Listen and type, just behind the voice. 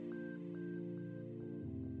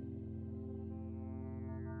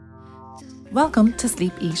Welcome to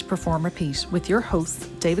Sleep, Eat, Perform, Repeat with your hosts,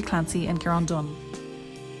 David Clancy and Kieran Dunn.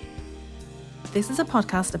 This is a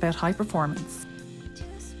podcast about high performance.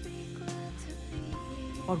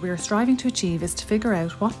 What we are striving to achieve is to figure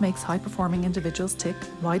out what makes high-performing individuals tick,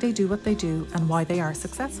 why they do what they do, and why they are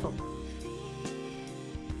successful.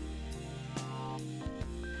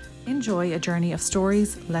 Enjoy a journey of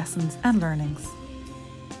stories, lessons, and learnings.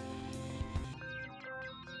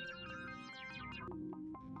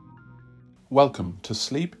 Welcome to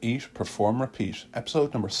Sleep, Eat, Perform, Repeat,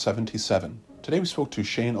 episode number 77. Today we spoke to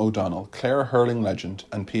Shane O'Donnell, Clare hurling legend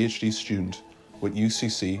and PhD student with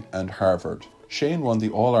UCC and Harvard. Shane won the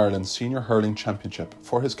All-Ireland Senior Hurling Championship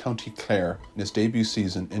for his county Clare in his debut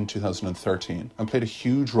season in 2013 and played a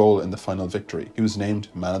huge role in the final victory. He was named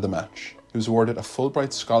Man of the Match. He was awarded a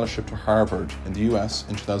Fulbright scholarship to Harvard in the US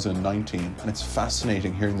in 2019, and it's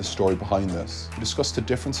fascinating hearing the story behind this. We discussed the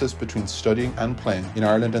differences between studying and playing in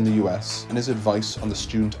Ireland and the US, and his advice on the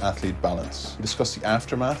student-athlete balance. We discussed the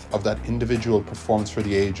aftermath of that individual performance for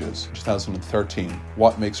the ages in 2013,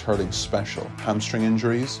 what makes hurling special, hamstring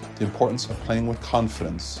injuries, the importance of playing with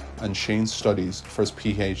confidence, and Shane's studies for his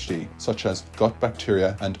PhD, such as gut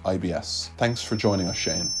bacteria and IBS. Thanks for joining us,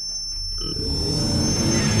 Shane.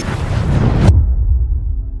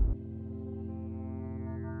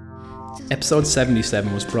 Episode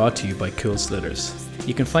 77 was brought to you by Cool Slithers.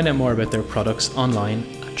 You can find out more about their products online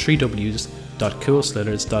at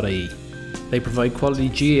www.coolslithers.ie. They provide quality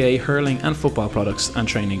GAA, hurling and football products and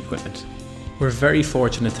training equipment. We're very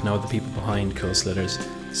fortunate to know the people behind Cool Slithers,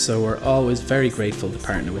 so we're always very grateful to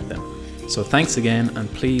partner with them. So thanks again, and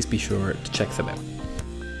please be sure to check them out.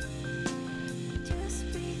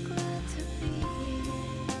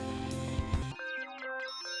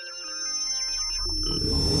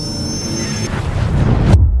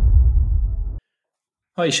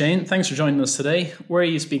 Hi Shane, thanks for joining us today. Where are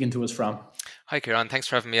you speaking to us from? Hi Kieran, thanks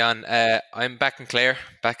for having me on. I'm back in Clare,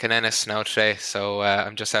 back in Ennis now today, so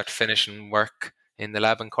I'm just after finishing work in the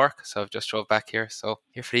lab in Cork, so I've just drove back here. So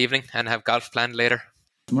here for the evening and have golf planned later.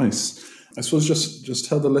 Nice. I suppose just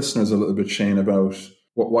tell the listeners a little bit, Shane, about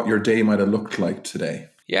what your day might have looked like today.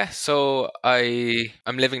 Yeah, so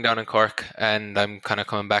I'm living down in Cork and I'm kind of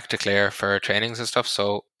coming back to Clare for trainings and stuff,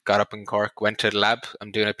 so got up in Cork, went to the lab.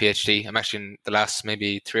 I'm doing a PhD. I'm actually in the last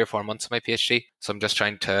maybe 3 or 4 months of my PhD. So I'm just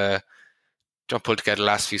trying to pull together the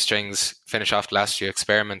last few strings, finish off the last few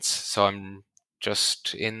experiments. So I'm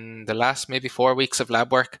just in the last maybe 4 weeks of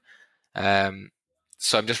lab work.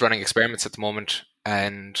 So I'm just running experiments at the moment.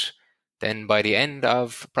 And then by the end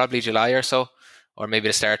of probably July or so, or maybe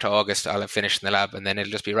the start of August, I'll have finished in the lab. And then it'll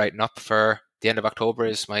just be writing up for the end of October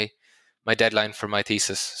is my deadline for my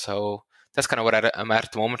thesis. So that's kind of what I'm at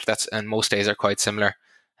the moment. And most days are quite similar.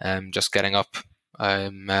 Just getting up.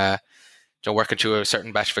 I'm working through a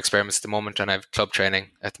certain batch of experiments at the moment, and I have club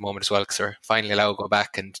training at the moment as well, because we're finally allowed to go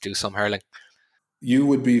back and do some hurling. You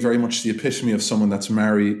would be very much the epitome of someone that's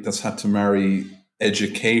had to marry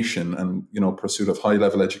education and pursuit of high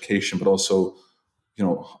level education, but also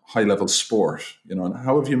high level sport. And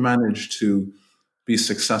how have you managed to be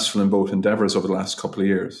successful in both endeavors over the last couple of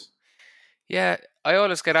years? Yeah, I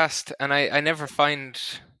always get asked, and I never find...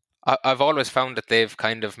 I've always found that they've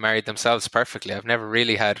kind of married themselves perfectly. I've never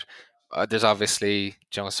really had... there's obviously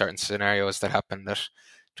certain scenarios that happen that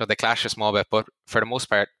they clash a small bit, but for the most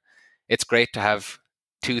part, it's great to have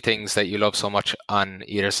two things that you love so much on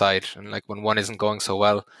either side. And like when one isn't going so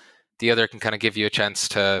well, the other can kind of give you a chance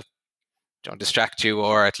to distract you,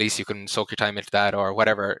 or at least you can soak your time into that, or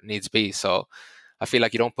whatever it needs to be. So I feel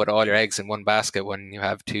like you don't put all your eggs in one basket when you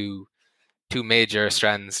have two major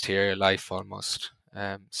strands to your life almost.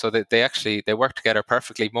 So that they work together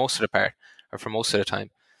perfectly most of the part, or for most of the time.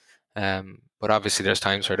 But obviously there's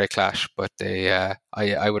times where they clash, but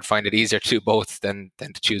I would find it easier to do both than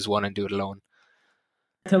to choose one and do it alone.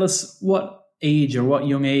 Tell us, what age or what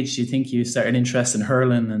young age do you think you started interest in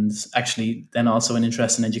hurling, and actually then also an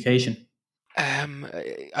interest in education?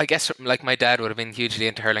 I guess like my dad would have been hugely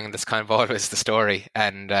into hurling, and that's kind of always the story.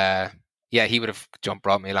 And yeah, he would have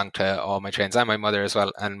brought me along to all my trains, and my mother as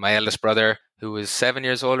well. And my eldest brother, who was 7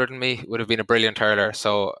 years older than me, would have been a brilliant hurler.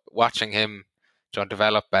 So watching him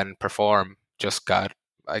develop and perform just got,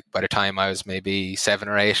 like, by the time I was maybe 7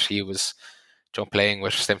 or 8, he was playing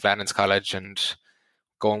with St. Flannan's College, and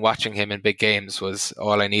watching him in big games was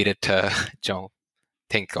all I needed to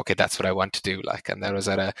think, okay, that's what I want to do. And that was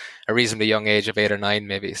at a reasonably young age of 8 or 9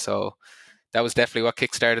 maybe. So that was definitely what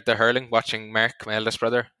kickstarted the hurling, watching Mark, my eldest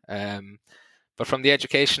brother. But from the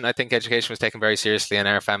education, I think education was taken very seriously in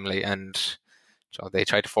our family, and they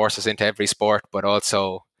tried to force us into every sport, but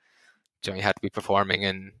also you had to be performing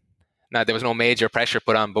in Now, there was no major pressure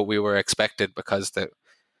put on, but we were expected because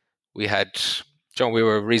we had, we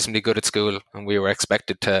were reasonably good at school, and we were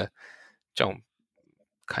expected to,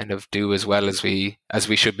 kind of do as well as we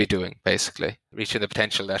should be doing, basically reaching the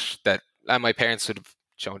potential that and my parents would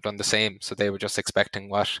have done the same. So they were just expecting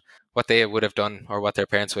what they would have done or what their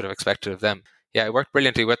parents would have expected of them. Yeah, it worked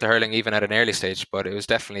brilliantly with the hurling even at an early stage, but it was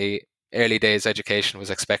definitely early days education was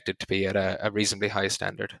expected to be at a reasonably high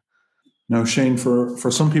standard. Now, Shane, for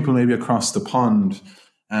some people maybe across the pond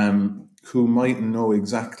who mightn't know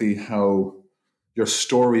exactly how your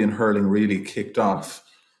story in hurling really kicked off,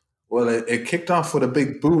 well, it kicked off with a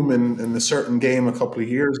big boom in a certain game a couple of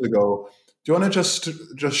years ago. Do you want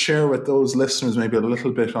to just share with those listeners maybe a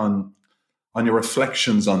little bit on your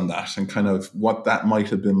reflections on that and kind of what that might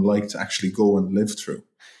have been like to actually go and live through?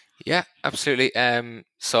 Yeah, absolutely.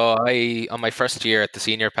 So on my first year at the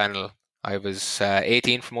senior panel, I was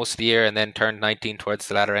 18 for most of the year and then turned 19 towards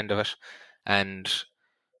the latter end of it, and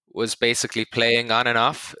was basically playing on and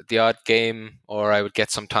off the odd game, or I would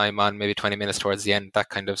get some time on, maybe 20 minutes towards the end, that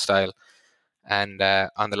kind of style. And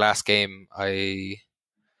on the last game, I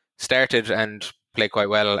started and played quite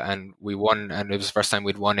well, and we won, and it was the first time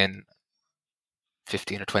we'd won in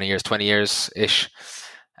 15 or 20 years-ish.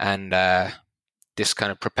 And this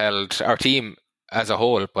kind of propelled our team as a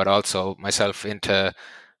whole, but also myself into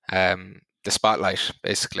the spotlight,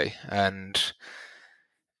 basically. And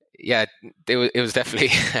yeah, it was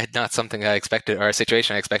definitely not something I expected, or a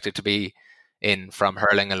situation I expected to be in from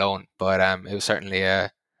hurling alone. But it was certainly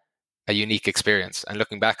a unique experience. And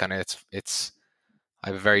looking back on it, it's I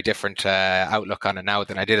have a very different outlook on it now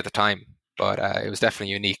than I did at the time. But it was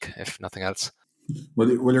definitely unique, if nothing else.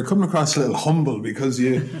 Well, you're coming across a little humble because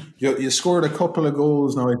you scored a couple of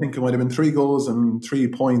goals. Now I think it might have been 3 goals and 3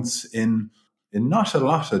 points in not a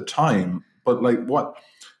lot of time. But like, what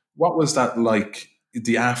was that like?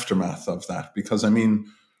 The aftermath of that? Because I mean,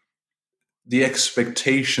 the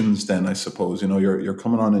expectations. Then I suppose you're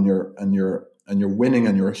coming on and you're winning,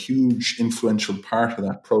 and you're a huge influential part of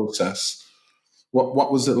that process.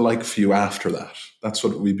 What was it like for you after that? That's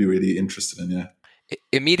what we'd be really interested in. Yeah.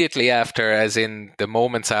 Immediately after, as in the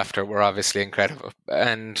moments after, were obviously incredible,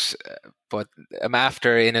 but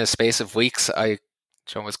after, in a space of weeks, I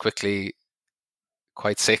was quickly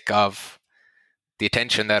quite sick of the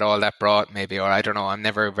attention that all that brought, maybe, or I don't know. I can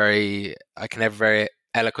never very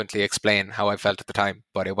eloquently explain how I felt at the time,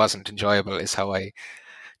 but it wasn't enjoyable, is how I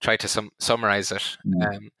try to summarize it.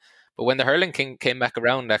 But when the hurling came back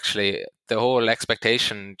around, actually, the whole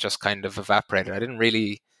expectation just kind of evaporated.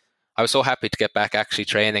 I was so happy to get back actually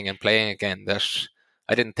training and playing again that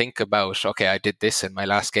I didn't think about, okay, I did this in my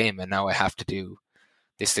last game and now I have to do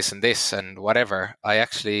this, and this, and whatever. I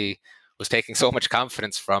actually was taking so much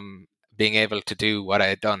confidence from being able to do what I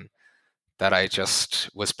had done that I just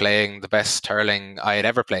was playing the best hurling I had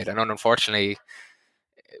ever played. And unfortunately,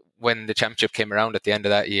 when the championship came around at the end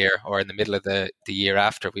of that year, or in the middle of the year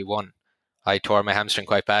after we won, I tore my hamstring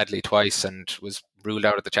quite badly twice and was ruled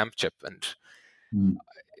out of the championship. And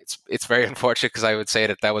it's very unfortunate, because I would say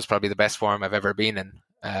that was probably the best form I've ever been in.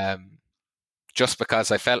 Just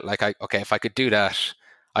because I felt like, if I could do that,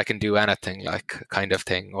 I can do anything, like, kind of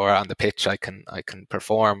thing. Or on the pitch, I can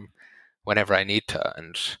perform whenever I need to.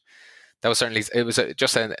 And that was certainly, it was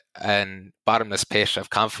just a bottomless pit of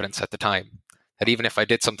confidence at the time, that even if I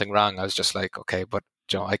did something wrong, I was just like, okay, but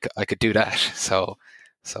I could do that. So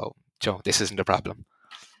this isn't a problem.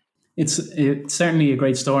 It's certainly a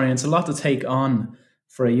great story, and it's a lot to take on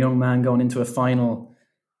for a young man going into a final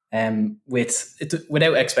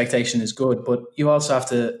without expectation is good, but you also have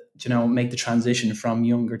to make the transition from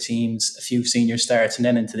younger teams, a few senior starts, and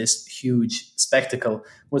then into this huge spectacle.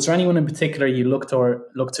 Was there anyone in particular you looked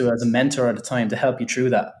to as a mentor at the time to help you through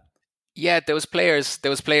that? Yeah, there was players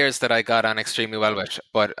that I got on extremely well with,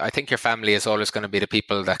 but I think your family is always going to be the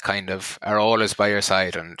people that kind of are always by your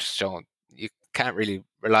side, and you can't really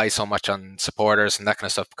rely so much on supporters and that kind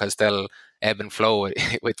of stuff, because they'll ebb and flow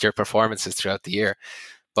with your performances throughout the year.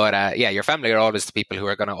 But your family are always the people who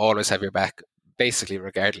are going to always have your back, basically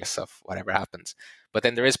regardless of whatever happens. But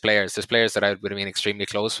then there's players that I would have been extremely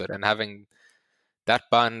close with, and having that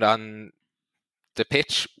bond on the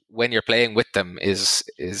pitch when you're playing with them is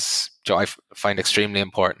I find extremely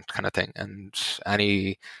important, kind of thing. And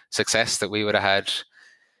any success that we would have had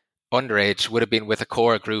underage would have been with a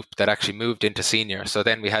core group that actually moved into senior. So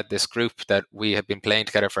then we had this group that we had been playing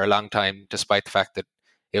together for a long time, despite the fact that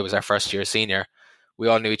it was our first year senior. We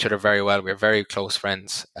all knew each other very well. We were very close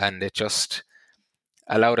friends, and it just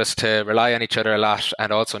allowed us to rely on each other a lot,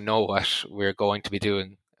 and also know what we're going to be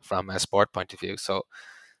doing from a sport point of view. So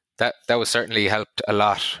that was certainly helped a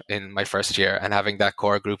lot in my first year, and having that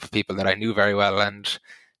core group of people that I knew very well, and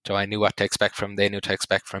I knew what to expect from them, they knew what to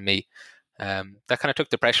expect from me. That kind of took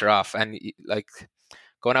the pressure off, and like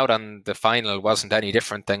going out on the final wasn't any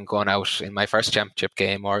different than going out in my first championship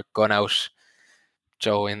game or going out,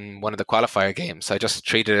 in one of the qualifier games. I just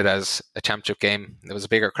treated it as a championship game. There was a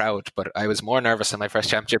bigger crowd, but I was more nervous in my first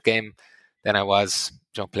championship game than I was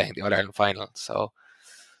playing the All-Ireland final. So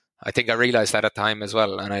I think I realised that at the time as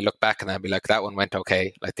well. And I look back and I'd be like, that one went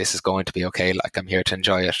okay. Like, this is going to be okay. Like, I'm here to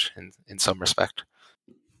enjoy it in some respect.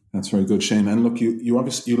 That's very good, Shane. And look, you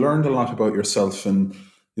obviously you learned a lot about yourself, and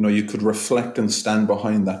you could reflect and stand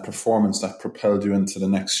behind that performance that propelled you into the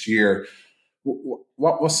next year.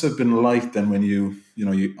 What must have been like then when you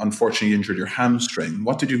unfortunately injured your hamstring?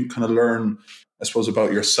 What did you kind of learn, I suppose,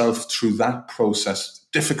 about yourself through that process?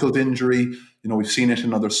 Difficult injury. We've seen it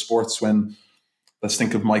in other sports when, let's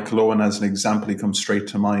think of Michael Owen as an example. He comes straight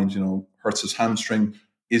to mind, hurts his hamstring.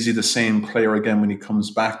 Is he the same player again when he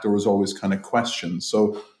comes back? There was always kind of questions.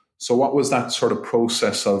 So what was that sort of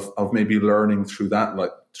process of maybe learning through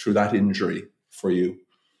that injury for you?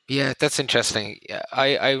 Yeah, that's interesting.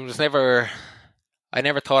 I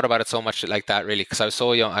never thought about it so much like that, really, because I was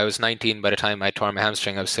so young. I was 19 by the time I tore my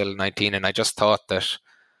hamstring. I was still 19, and I just thought that,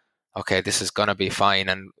 okay, this is going to be fine.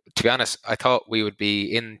 And to be honest, I thought we would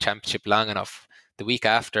be in championship long enough. The week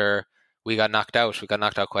after we got knocked out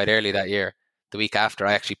quite early that year. The week after,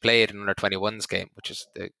 I actually played an under-21s game, which is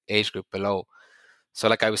the age group below.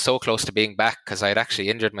 So I was so close to being back because I had actually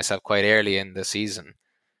injured myself quite early in the season.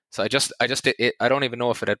 So I don't even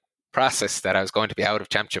know if it had processed that I was going to be out of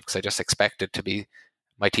championship, because I just expected to be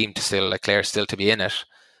my team to still, like Clare, still to be in it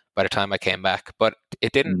by the time I came back. But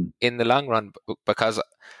it didn't in the long run, because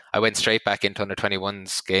I went straight back into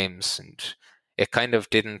under-21s games, and it kind of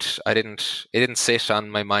didn't sit on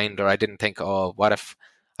my mind, or I didn't think, oh, what if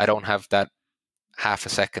I don't have that half a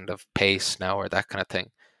second of pace now, or that kind of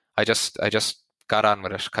thing. I just got on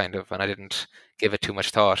with it, kind of, and I didn't give it too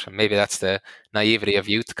much thought. And maybe that's the naivety of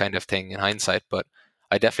youth kind of thing in hindsight, but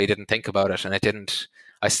I definitely didn't think about it, and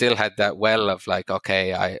I still had that well of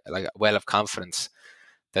well of confidence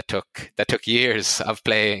that took years of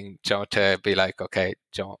playing, to be like, okay,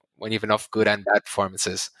 when you have enough good and bad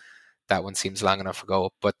performances, that one seems long enough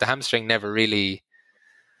ago. But the hamstring never really,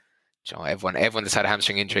 everyone that's had a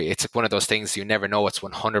hamstring injury, it's one of those things you never know it's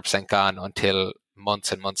 100% gone until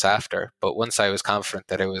months and months after. But once I was confident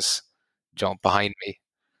that it was behind me,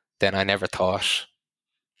 then I never thought,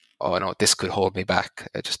 oh no, this could hold me back.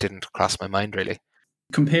 It just didn't cross my mind, really.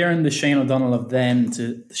 Comparing the Shane O'Donnell of then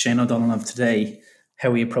to the Shane O'Donnell of today,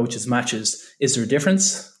 how he approaches matches, is there a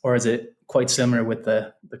difference, or is it quite similar with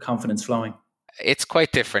the confidence flowing? It's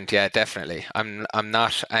quite different, yeah, definitely. I'm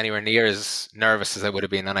not anywhere near as nervous as I would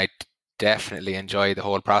have been, and I definitely enjoy the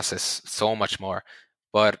whole process so much more.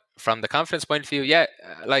 But from the confidence point of view, yeah,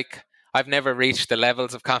 like I've never reached the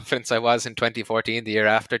levels of confidence I was in 2014, the year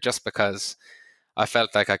after, just because I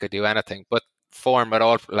felt like I could do anything. But form with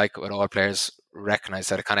all players recognize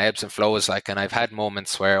that it kind of ebbs and flows, and I've had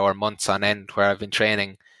moments or months on end where I've been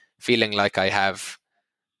training feeling like I have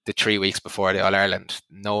the 3 weeks before the All-Ireland,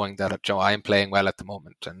 knowing that I'm playing well at the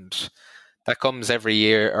moment, and that comes every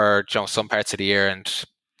year, or some parts of the year, and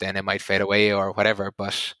then it might fade away or whatever.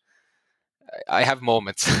 But I have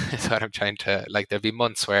moments that I'm trying to, there'll be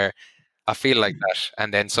months where I feel like that,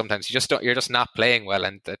 and then sometimes you're just not playing well,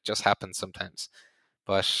 and that just happens sometimes.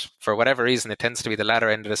 But for whatever reason, it tends to be the latter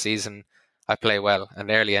end of the season I play well, and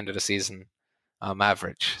the early end of the season I'm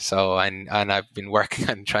average. So and I've been working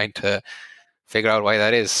on trying to figure out why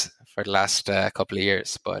that is for the last couple of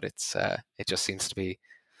years, but it just seems to be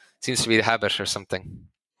the habit or something.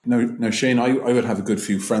 Now, Shane, I would have a good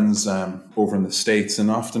few friends over in the States, and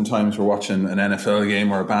oftentimes we're watching an NFL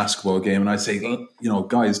game or a basketball game, and I say,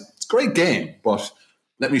 guys, it's a great game, but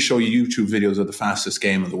let me show you YouTube videos of the fastest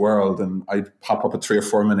game in the world, and I'd pop up a 3 or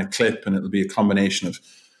 4 minute clip, and it'll be a combination of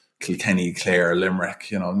Kilkenny, Clare, Limerick,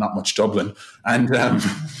 not much Dublin, and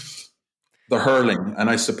the hurling. And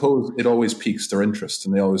I suppose it always piques their interest,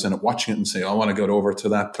 and they always end up watching it and say, I want to go over to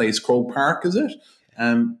that place, Croke Park, is it?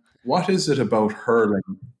 What is it about hurling,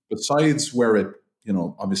 besides where it,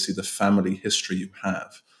 obviously the family history you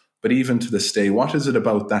have, but even to this day, what is it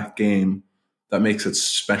about that game that makes it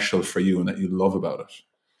special for you and that you love about it?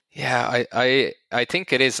 Yeah, I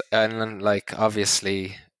think it is, and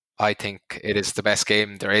obviously I think it is the best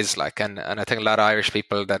game there is, and I think a lot of Irish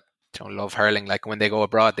people that love hurling, when they go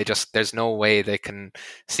abroad, there's no way they can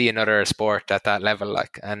see another sport at that level,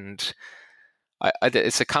 and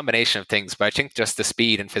it's a combination of things, but I think just the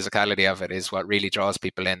speed and physicality of it is what really draws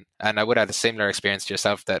people in. And I would have a similar experience to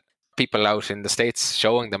yourself, that people out in the States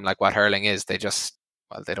showing them like what hurling is, they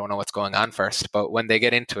don't know what's going on first. But when they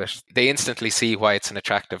get into it, they instantly see why it's an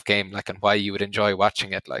attractive game, like, and why you would enjoy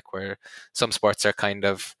watching it. Like, where some sports are kind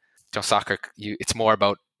of, soccer, it's more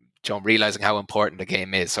about realizing how important the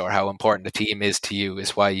game is, or how important the team is to you,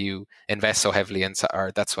 is why you invest so heavily in,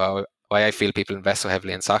 or that's why I feel people invest so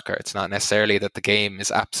heavily in soccer. It's not necessarily that the game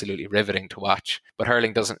is absolutely riveting to watch, but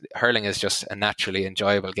hurling is just a naturally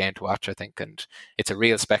enjoyable game to watch, I think, and it's a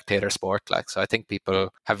real spectator sport. Like, so I think people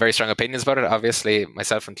have very strong opinions about it, obviously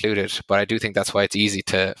myself included, but I do think that's why it's easy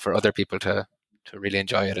for other people to really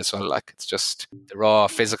enjoy it as well. Like, it's just the raw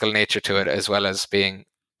physical nature to it, as well as being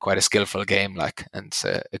quite a skillful game, like, and it's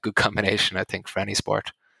a good combination, I think, for any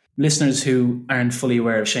sport. Listeners who aren't fully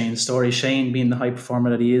aware of Shane's story, Shane, being the high performer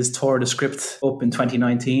that he is, tore the script up in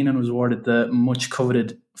 2019 and was awarded the much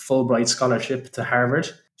coveted Fulbright scholarship to Harvard.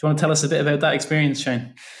 Do you want to tell us a bit about that experience,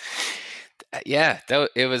 Shane? Yeah,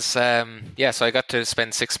 it was, so I got to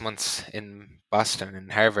spend 6 months in Boston in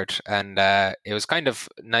Harvard, and it was kind of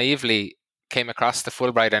naively came across the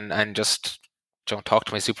Fulbright and just talked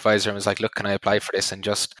to my supervisor and was like, look, can I apply for this? And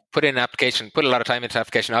just put in an application, put a lot of time into the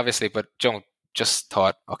application, obviously, but just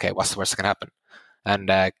thought, okay, what's the worst that can happen? And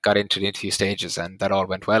got into the interview stages, and that all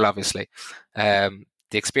went well, obviously. The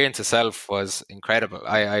experience itself was incredible.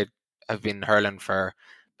 I have been hurling for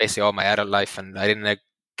basically all my adult life, and I didn't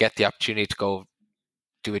get the opportunity to go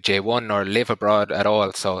do a J1 or live abroad at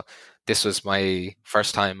all. So this was my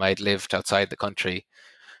first time I'd lived outside the country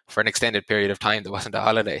for an extended period of time that wasn't a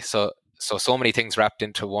holiday. So many things wrapped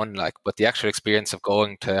into one, like, but the actual experience of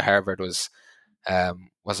going to Harvard was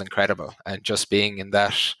incredible, and just being in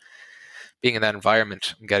that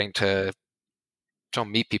environment and getting to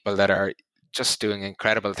meet people that are just doing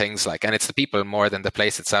incredible things, like, and it's the people more than the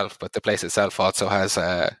place itself, but the place itself also has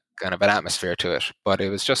a kind of an atmosphere to it. But it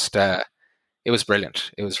was just it was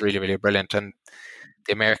brilliant. It was really, really brilliant, and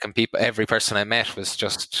the American people, every person I met was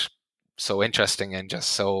just so interesting, and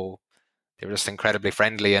they were just incredibly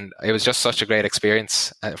friendly, and it was just such a great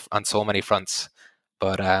experience on so many fronts.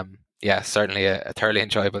 But certainly a thoroughly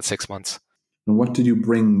enjoyable 6 months. And what did you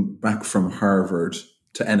bring back from Harvard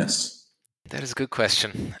to Ennis? That is a good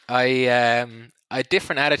question. I a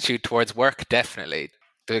different attitude towards work, definitely.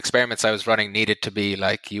 The experiments I was running needed to be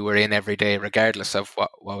like you were in every day, regardless of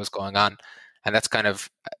what was going on. And that's kind of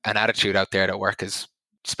an attitude out there, that work is,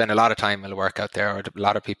 spend a lot of time in the work out there, or a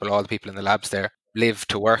lot of people, all the people in the labs there, live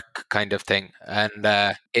to work kind of thing.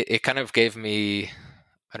 And it kind of gave me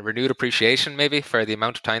a renewed appreciation maybe for the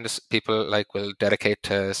amount of time that people like will dedicate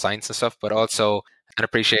to science and stuff, but also an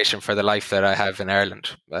appreciation for the life that I have in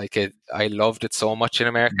Ireland. Like, I loved it so much in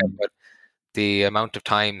America, but the amount of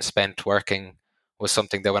time spent working was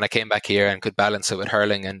something that when I came back here and could balance it with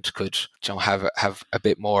hurling and could have a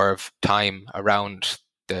bit more of time around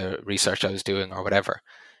the research I was doing or whatever,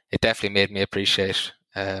 it definitely made me appreciate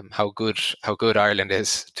how good Ireland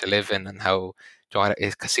is to live in, and how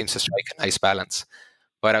it seems to strike a nice balance.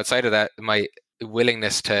 But outside of that, my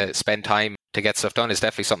willingness to spend time to get stuff done is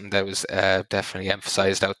definitely something that was definitely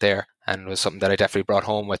emphasized out there, and was something that I definitely brought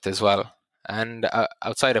home with as well. And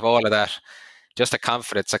outside of all of that, just a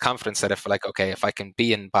confidence that if I can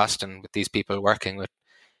be in Boston with these people working with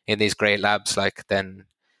in these great labs, like, then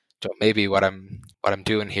maybe what I'm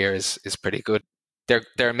doing here is pretty good.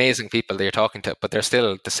 They're amazing people that you're talking to, but they're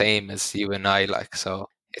still the same as you and I, like, so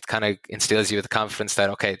it kind of instills you with the confidence that,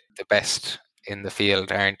 okay, the best in the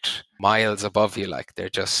field aren't miles above you, like, they're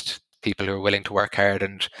just people who are willing to work hard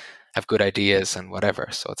and have good ideas and whatever.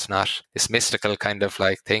 So it's not this mystical kind of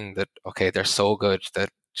like thing that, okay, they're so good that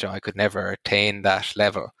I could never attain that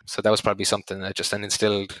level. So that was probably something that just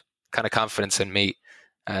instilled kind of confidence in me.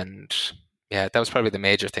 And yeah, that was probably the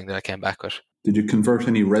major thing that I came back with. Did you convert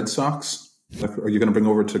any Red Sox? Like, are you going to bring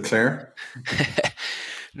over to Clare?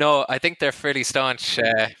 No, I think they're pretty staunch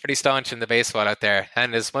in the baseball out there.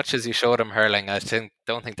 And as much as you show them hurling, I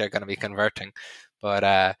don't think they're going to be converting.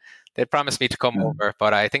 But they promised me to come over,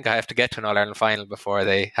 but I think I have to get to an All-Ireland final before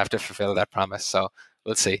they have to fulfill that promise. So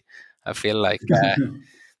we'll see. I feel like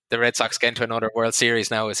the Red Sox getting to another World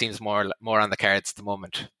Series now, it seems more on the cards at the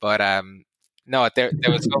moment. But no, there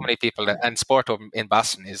was so many people and sport in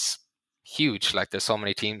Boston is huge. Like, there's so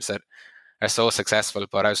many teams that are so successful.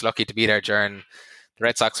 But I was lucky to be there during the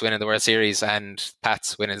Red Sox winning the World Series and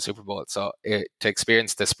Pats winning the Super Bowl. So to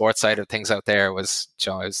experience the sports side of things out there was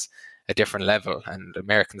a different level. And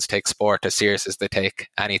Americans take sport as serious as they take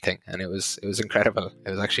anything, and it was incredible. It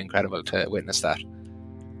was actually incredible to witness that.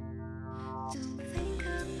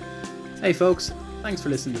 Hey folks, thanks for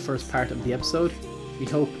listening to the first part of the episode. We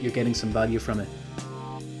hope you're getting some value from it.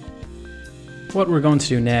 What we're going to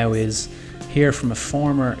do now is hear from a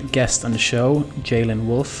former guest on the show, Jaylin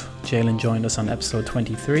Wolfe. Jaylin joined us on episode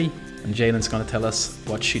 23, and Jaylin's going to tell us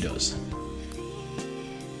what she does.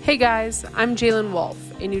 Hey guys, I'm Jaylin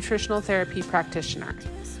Wolfe, a nutritional therapy practitioner.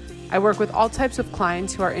 I work with all types of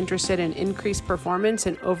clients who are interested in increased performance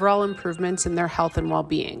and overall improvements in their health and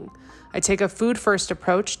well-being. I take a food-first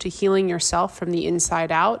approach to healing yourself from the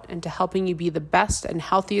inside out and to helping you be the best and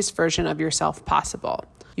healthiest version of yourself possible.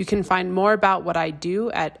 You can find more about what I do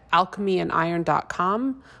at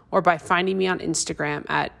alchemyandiron.com or by finding me on Instagram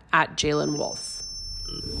at Jaylin Wolfe.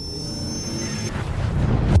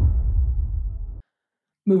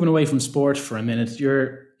 Moving away from sport for a minute,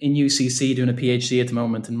 you're in UCC doing a PhD at the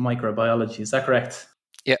moment in microbiology. Is that correct?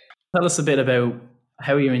 Yeah. Tell us a bit about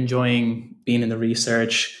how you're enjoying being in the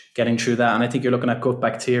research, getting through that. And I think you're looking at gut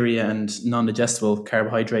bacteria and non-digestible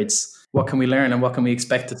carbohydrates. What can we learn and what can we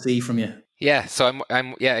expect to see from you? Yeah, so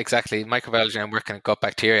I'm yeah, exactly. Microbiology, I'm working at gut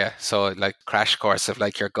bacteria. So like crash course of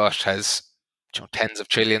like your gut has tens of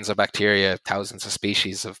trillions of bacteria, thousands of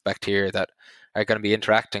species of bacteria that are going to be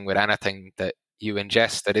interacting with anything that you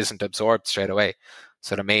ingest that isn't absorbed straight away.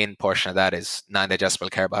 So the main portion of that is non-digestible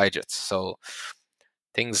carbohydrates. So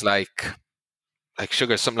things like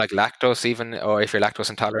sugar, something like lactose even, or if you're lactose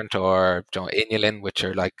intolerant, or inulin, which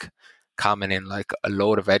are like common in like a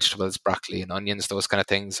load of vegetables, broccoli and onions, those kind of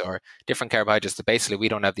things, or different carbohydrates that basically we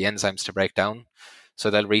don't have the enzymes to break down.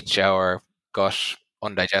 So they'll reach our gut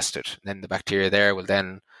undigested. And then the bacteria there will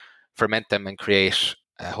then ferment them and create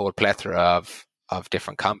a whole plethora of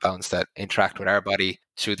different compounds that interact with our body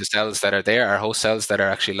through the cells that are there, our host cells that are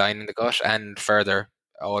actually lining the gut, and further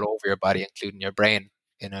all over your body, including your brain,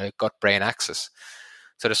 in a gut-brain axis.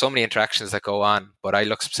 So there's so many interactions that go on, but I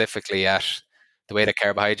look specifically at the way that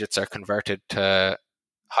carbohydrates are converted to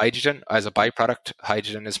hydrogen. As a byproduct,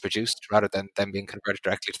 hydrogen is produced rather than them being converted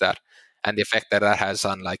directly to that, and the effect that has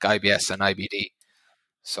on like IBS and IBD.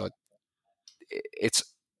 So it's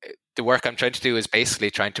the work I'm trying to do is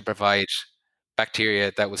basically trying to provide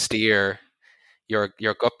bacteria that will steer your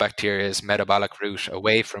gut bacteria's metabolic route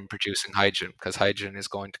away from producing hydrogen, because hydrogen is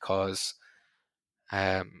going to cause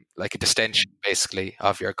like a distension basically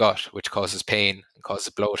of your gut, which causes pain and causes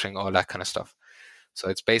bloating, all that kind of stuff. So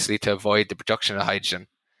it's basically to avoid the production of hydrogen.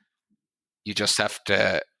 You just have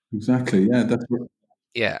to Exactly. Yeah, that's what.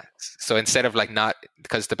 Yeah. So instead of like not,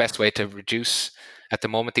 because the best way to reduce at the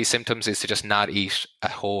moment these symptoms is to just not eat a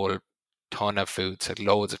whole ton of foods, like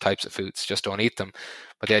loads of types of foods, just don't eat them.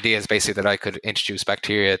 But the idea is basically that I could introduce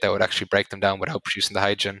bacteria that would actually break them down without producing the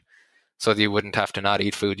hydrogen, so that you wouldn't have to not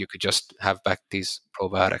eat food. You could just have back these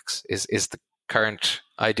probiotics is the current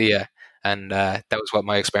idea. And that was what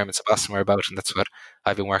my experiments at Boston were about. And that's what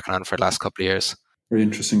I've been working on for the last couple of years. Very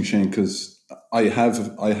interesting, Shane, because I have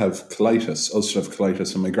colitis, ulcerative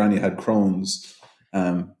colitis, and my granny had Crohn's,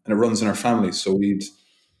 and it runs in our family. So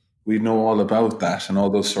we'd know all about that and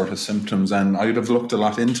all those sort of symptoms. And I'd have looked a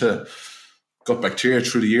lot into gut bacteria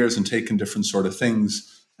through the years and taken different sort of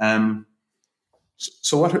things.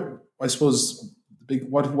 So what, I suppose,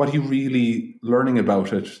 what are you really learning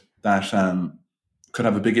about it that could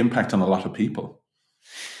have a big impact on a lot of people?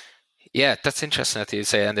 Yeah, that's interesting that you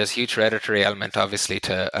say, and there's a huge hereditary element, obviously,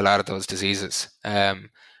 to a lot of those diseases.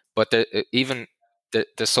 But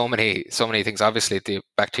there's so many things. Obviously, the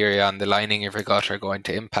bacteria on the lining of your gut are going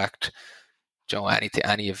to impact,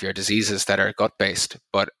 any of your diseases that are gut based.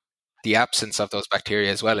 But the absence of those bacteria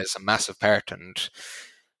as well is a massive part. And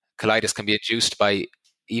colitis can be induced by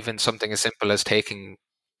even something as simple as taking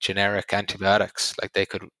generic antibiotics. Like they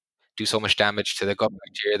could do so much damage to the gut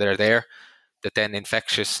bacteria that are there, that then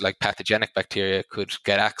infectious, like pathogenic bacteria could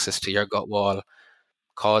get access to your gut wall,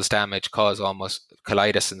 cause damage, cause almost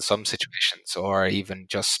colitis in some situations, or even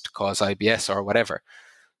just cause IBS or whatever.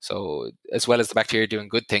 So as well as the bacteria doing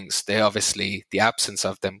good things, they obviously, the absence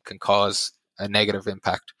of them can cause a negative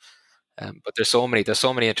impact. But there's so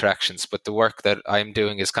many interactions. But the work that I'm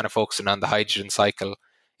doing is kind of focusing on the hydrogen cycle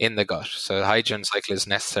in the gut. So the hydrogen cycle is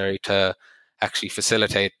necessary to actually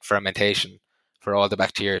facilitate fermentation for all the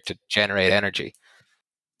bacteria to generate energy.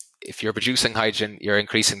 If you're producing hydrogen, you're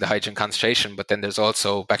increasing the hydrogen concentration, but then there's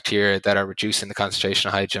also bacteria that are reducing the concentration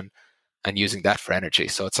of hydrogen and using that for energy.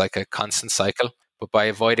 So it's like a constant cycle. But by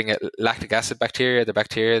avoiding it, lactic acid bacteria, the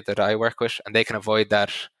bacteria that I work with, and they can avoid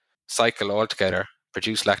that cycle altogether,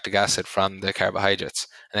 produce lactic acid from the carbohydrates,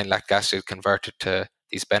 and then lactic acid is converted to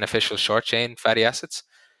these beneficial short chain fatty acids.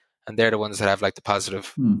 And they're the ones that have like the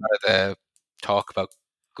positive, the talk about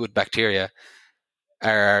good bacteria,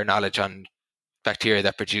 our knowledge on bacteria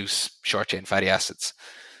that produce short chain fatty acids.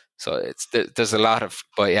 So there's a lot of,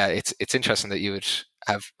 but yeah, it's interesting that you would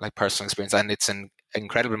have like personal experience, and it's an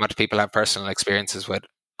incredible amount of people have personal experiences with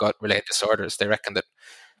gut-related disorders. They reckon that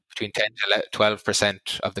between 10 to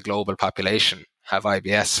 12% of the global population have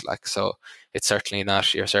IBS. Like, so it's certainly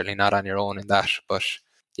not, you're certainly not on your own in that. But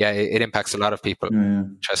yeah, it impacts a lot of people.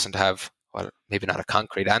 Interesting to have, well, maybe not a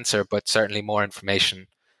concrete answer, but certainly more information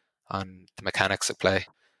on the mechanics at play.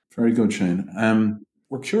 Very good, Shane.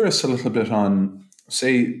 We're curious a little bit on,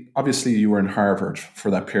 say, obviously you were in Harvard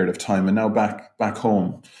for that period of time, and now back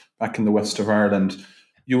home, back in the west of Ireland,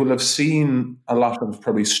 you will have seen a lot of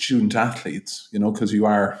probably student athletes, you know, because you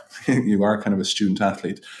are kind of a student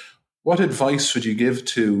athlete. What advice would you give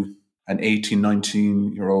to an 18,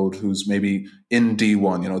 19-year-old who's maybe in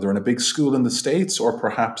D1? You know, they're in a big school in the States, or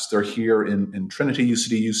perhaps they're here in Trinity,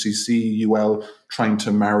 UCD, UCC, UL, trying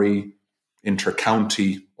to marry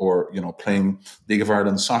inter-county, or, you know, playing League of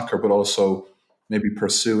Ireland soccer, but also maybe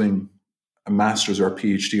pursuing a master's or a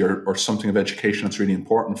PhD or something of education that's really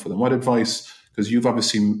important for them. What advice, because you've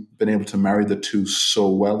obviously been able to marry the two so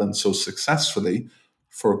well and so successfully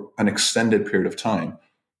for an extended period of time.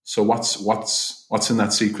 So what's in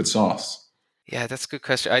that secret sauce? Yeah, that's a good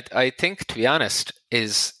question. I think, to be honest,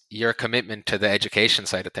 is your commitment to the education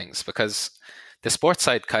side of things, because the sports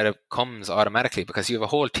side kind of comes automatically because you have a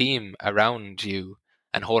whole team around you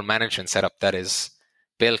and whole management setup that is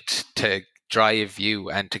built to drive you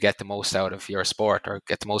and to get the most out of your sport, or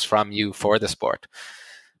get the most from you for the sport.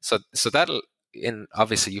 So that'll,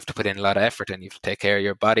 obviously you have to put in a lot of effort and you have to take care of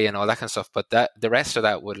your body and all that kind of stuff, but the rest of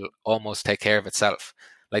that will almost take care of itself.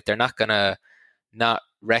 Like, they're not gonna not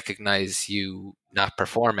recognize you not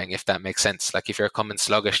performing, if that makes sense. Like, if you're coming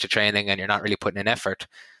sluggish to training and you're not really putting in effort,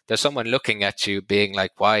 there's someone looking at you being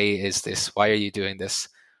like, why is this? Why are you doing this?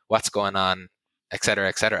 What's going on? Etc.,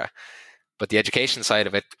 etc. But the education side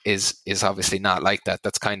of it is obviously not like that.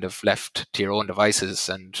 That's kind of left to your own devices,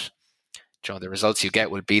 and, you know, the results you get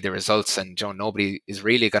will be the results, and, you know, nobody is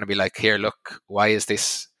really going to be like, here, look, why is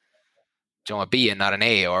this, you know, a B and not an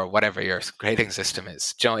A, or whatever your grading system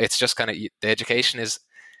is. You know, it's just kind of, the education is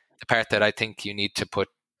the part that I think you need to put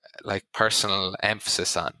like personal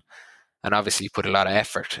emphasis on, and obviously you put a lot of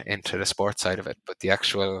effort into the sports side of it, but the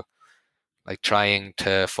actual, like, trying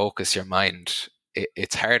to focus your mind,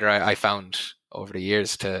 it's harder, I found over the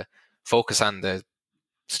years, to focus on the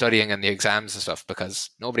studying and the exams and stuff, because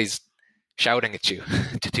nobody's shouting at you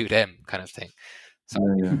to do them, kind of thing. So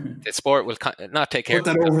the sport will not take care of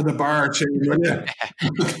that over the bar,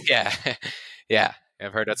 yeah,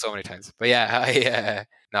 I've heard that so many times. But yeah,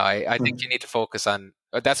 I think you need to focus on,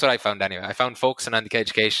 that's what I found anyway. I found focusing on the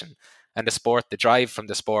education and the sport, the drive from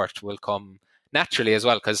the sport will come naturally as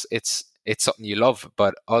well, because it's something you love,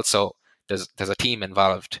 but also there's a team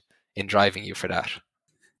involved in driving you for that.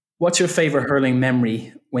 What's your favorite hurling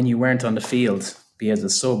memory when you weren't on the field, be it as a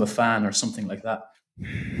sub, a fan, or something like that?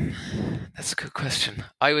 That's a good question.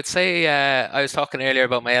 I would say, I was talking earlier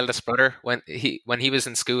about my eldest brother. When he was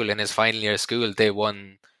in school, in his final year of school, they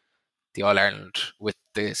won the All-Ireland with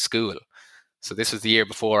the school. So this was the year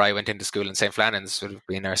before I went into school, in St. Flannan's would have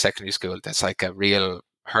been our secondary school. That's like a real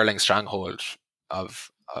hurling stronghold of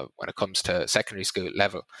when it comes to secondary school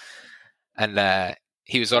level. And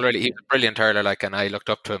he was a brilliant hurler, like, and I looked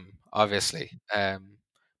up to him, obviously.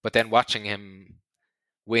 But then watching him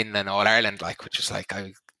win an All-Ireland, like, which is like,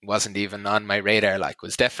 I wasn't even on my radar, like,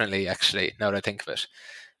 was definitely, actually, now that I think of it,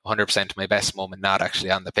 100% my best moment, not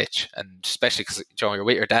actually on the pitch. And especially because, you know, you're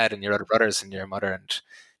with your dad and your other brothers and your mother and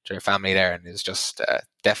your family there, and it's just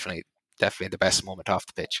definitely the best moment off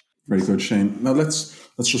the pitch. Very good, Shane. Now let's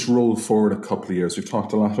just roll forward a couple of years. We've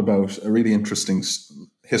talked a lot about a really interesting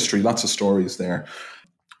history, lots of stories there.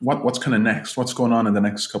 What's kind of next? What's going on in the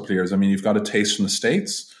next couple of years? I mean, you've got a taste from the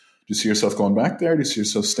States. Do you see yourself going back there? Do you see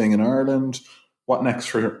yourself staying in Ireland? What next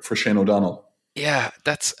for Shane O'Donnell? Yeah,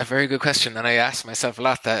 that's a very good question, and I ask myself a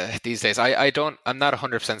lot these days. I'm not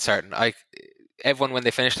 100% certain. Everyone, when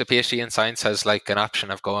they finish the PhD in science, has like an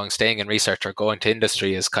option of staying in research or going to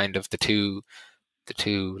industry. Is kind of the two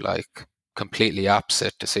like completely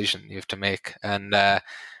opposite decision you have to make. And at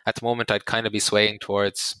the moment, I'd kind of be swaying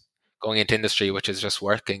towards going into industry, which is just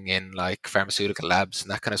working in like pharmaceutical labs and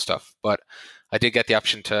that kind of stuff. But I did get the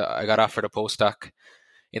option I got offered a postdoc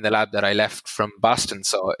in the lab that I left from Boston.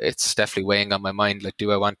 So it's definitely weighing on my mind. Like,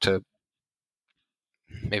 do I want to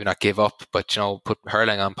maybe not give up, but, you know, put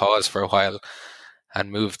hurling on pause for a while and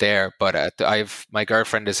move there? But my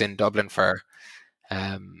girlfriend is in Dublin for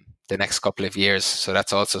the next couple of years. So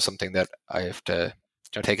that's also something that I have to,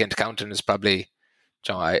 you know, take into account, and is probably,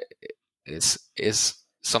 you know, is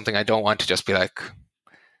something I don't want to just be like,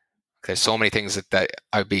 there's so many things that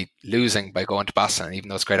I'd be losing by going to Boston, and even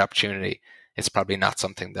though it's a great opportunity, it's probably not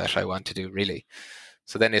something that I want to do really.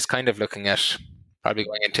 So then it's kind of looking at probably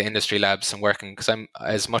going into industry labs and working, because I'm,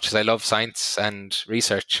 as much as I love science and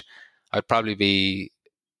research, I'd probably be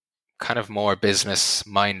kind of more business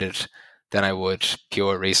minded than I would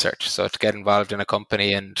pure research. So to get involved in a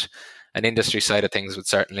company and an industry side of things would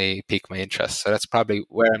certainly pique my interest. So that's probably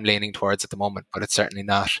where I'm leaning towards at the moment, but it's certainly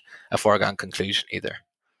not a foregone conclusion either.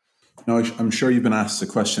 Now, I'm sure you've been asked the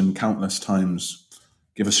question countless times.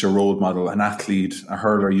 Give us your role model, an athlete, a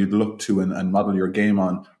hurler you'd look to and model your game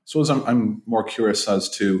on. So I'm more curious as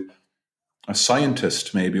to a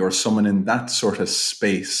scientist maybe, or someone in that sort of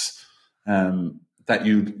space that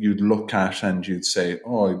you'd look at and you'd say,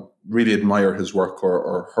 oh, I really admire his work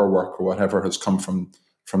or her work or whatever has come from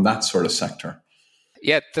that sort of sector.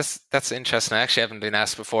 Yeah, that's interesting. I actually haven't been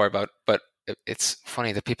asked before about, but it's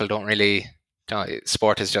funny that people don't really,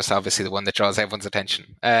 sport is just obviously the one that draws everyone's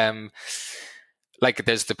attention. Like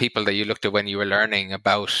there's the people that you looked at when you were learning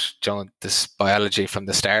about this biology from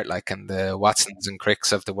the start, like, and the Watsons and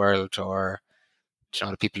Cricks of the world, or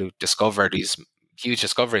the people who discover these huge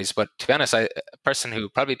discoveries. But to be honest, a person who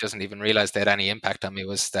probably doesn't even realize they had any impact on me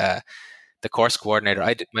was the course coordinator.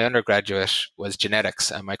 My undergraduate was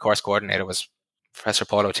genetics, and my course coordinator was Professor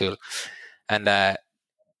Paul O'Toole, and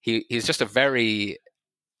he's just a very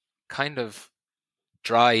kind of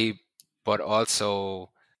dry, but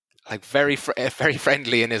also like very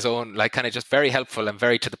friendly in his own, like, kind of just very helpful and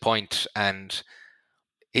very to the point. And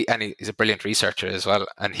he's a brilliant researcher as well.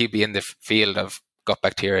 And he'd be in the field of gut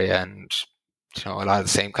bacteria and a lot of the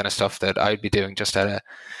same kind of stuff that I'd be doing, just at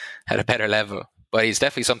a better level. But he's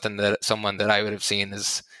definitely someone that I would have seen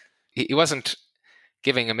as, he wasn't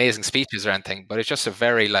giving amazing speeches or anything, but it's just a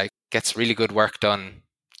very, like, gets really good work done,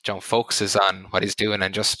 focuses on what he's doing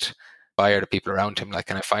and just inspire the people around him. Like,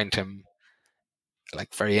 and I find him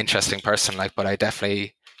like very interesting person, like, but I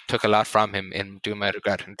definitely took a lot from him in doing my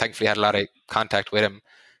undergrad, and thankfully had a lot of contact with him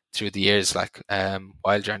through the years, like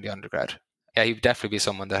while during the undergrad. Yeah, he'd definitely be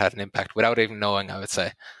someone that had an impact without even knowing, I would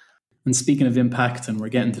say. And speaking of impact, and we're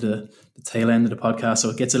getting to the tail end of the podcast, so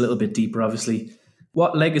it gets a little bit deeper, obviously.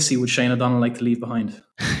 What legacy would Shane O'Donnell like to leave behind?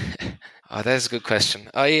 Oh, that's a good question.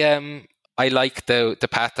 I like the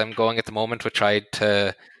path I'm going at the moment, which tried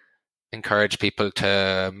to encourage people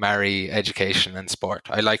to marry education and sport.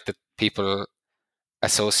 I like that people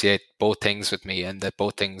associate both things with me, and that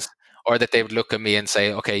both things, or that they would look at me and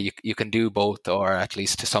say, okay, you can do both, or at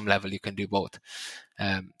least to some level you can do both.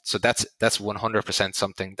 So that's 100%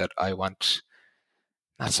 something that I want,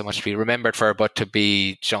 not so much to be remembered for, but to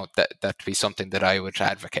be that to be something that I would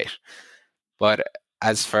advocate. But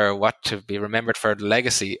as for what to be remembered for, the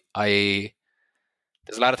legacy,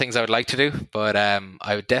 there's a lot of things I would like to do, but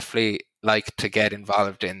I would definitely like to get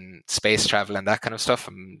involved in space travel and that kind of stuff.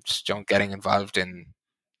 I'm just getting involved in,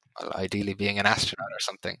 well, ideally being an astronaut or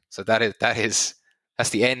something. So that's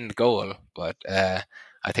the end goal. But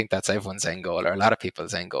I think that's everyone's end goal, or a lot of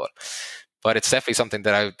people's end goal. But it's definitely something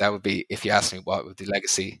that would be, if you ask me what would be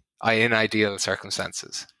legacy, in ideal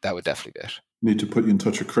circumstances, that would definitely be it. Need to put you in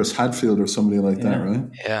touch with Chris Hadfield or somebody like that, right?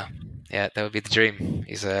 Yeah, that would be the dream.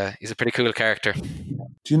 He's a pretty cool character.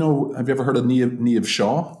 Do you know? Have you ever heard of Niamh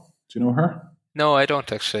Shaw? Do you know her? No, I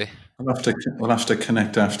don't actually. We'll have to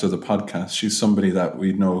connect after the podcast. She's somebody that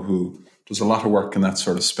we know who does a lot of work in that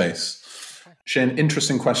sort of space. Shane,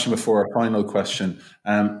 interesting question before our final question.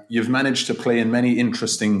 You've managed to play in many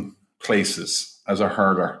interesting places as a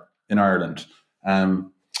hurler in Ireland.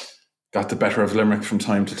 Got the better of Limerick from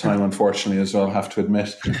time to time, unfortunately, as well, I have to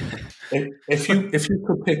admit. If you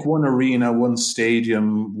could pick one arena, one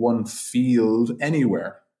stadium, one field,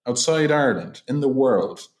 anywhere outside Ireland, in the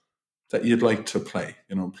world, that you'd like to play,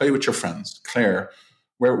 play with your friends, Clare,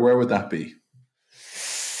 where would that be?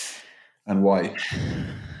 And why?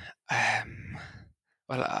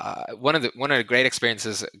 One of the great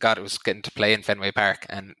experiences I got was getting to play in Fenway Park,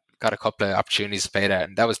 and got a couple of opportunities to play there,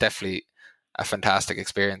 and that was definitely a fantastic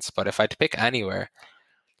experience. But if I had to pick anywhere,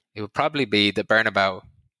 it would probably be the Bernabeu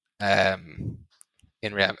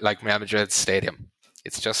in Real Madrid Stadium.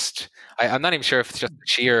 It's just, I'm not even sure if it's just the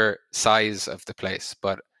sheer size of the place,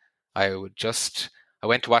 but I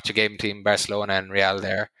went to watch a game between Barcelona and Real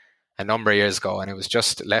there a number of years ago, and it was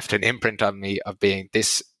just left an imprint on me of being,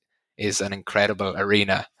 this is an incredible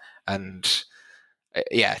arena. And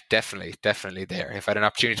yeah, definitely there. If I had an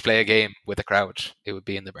opportunity to play a game with a crowd, it would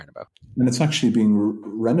be in the Bernabeu. And it's actually being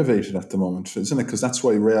renovated at the moment, isn't it? Because that's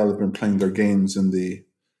why Real have been playing their games in the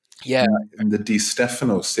Di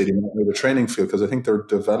Stefano Stadium, the training field, because I think they're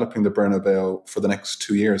developing the Bernabeu for the next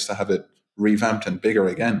 2 years to have it revamped and bigger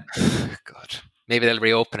again. God, maybe they'll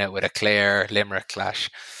reopen it with a Clare Limerick clash.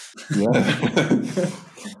 Yeah.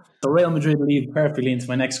 So Real Madrid lead perfectly into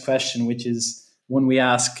my next question, which is, one we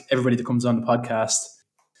ask everybody that comes on the podcast.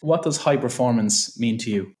 What does high performance mean to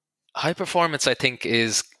you? High performance, I think,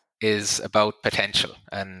 is about potential,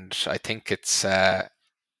 and I think it's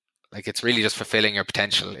it's really just fulfilling your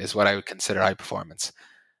potential is what I would consider high performance.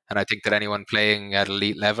 And I think that anyone playing at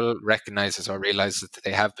elite level recognizes or realizes that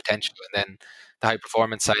they have potential, and then the high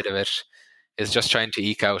performance side of it is just trying to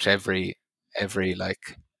eke out every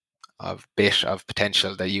bit of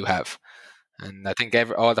potential that you have. And I think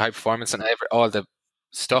all the high performance and all the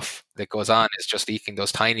stuff that goes on is just eking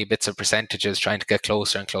those tiny bits of percentages, trying to get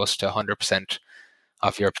closer and closer to 100%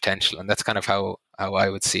 of your potential. And that's kind of how I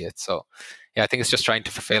would see it. So yeah, I think it's just trying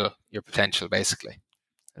to fulfill your potential, basically,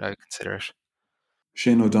 that I would consider it.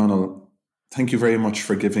 Shane O'Donnell, thank you very much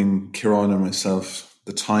for giving Kieran and myself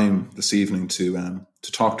the time this evening to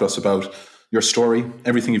talk to us about your story,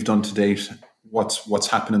 everything you've done to date, what's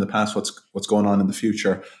happened in the past, what's going on in the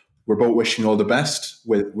future. We're both wishing you all the best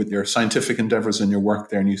with your scientific endeavours and your work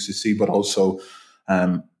there in UCC, but also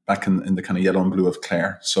back in the kind of yellow and blue of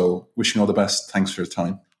Clare. So wishing you all the best. Thanks for your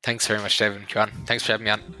time. Thanks very much, David and Kieran. Thanks for having me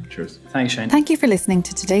on. Cheers. Thanks, Shane. Thank you for listening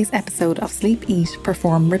to today's episode of Sleep, Eat,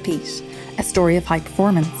 Perform, Repeat, a story of high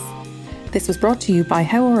performance. This was brought to you by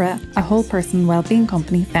Hauora, a whole person wellbeing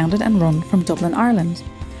company founded and run from Dublin, Ireland.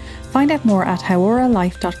 Find out more at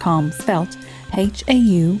hauoralife.com, spelt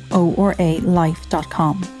HAUORA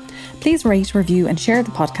life.com. Please rate, review and share the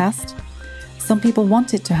podcast. Some people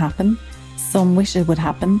want it to happen, some wish it would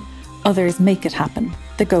happen, others make it happen.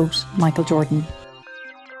 The GOAT, Michael Jordan.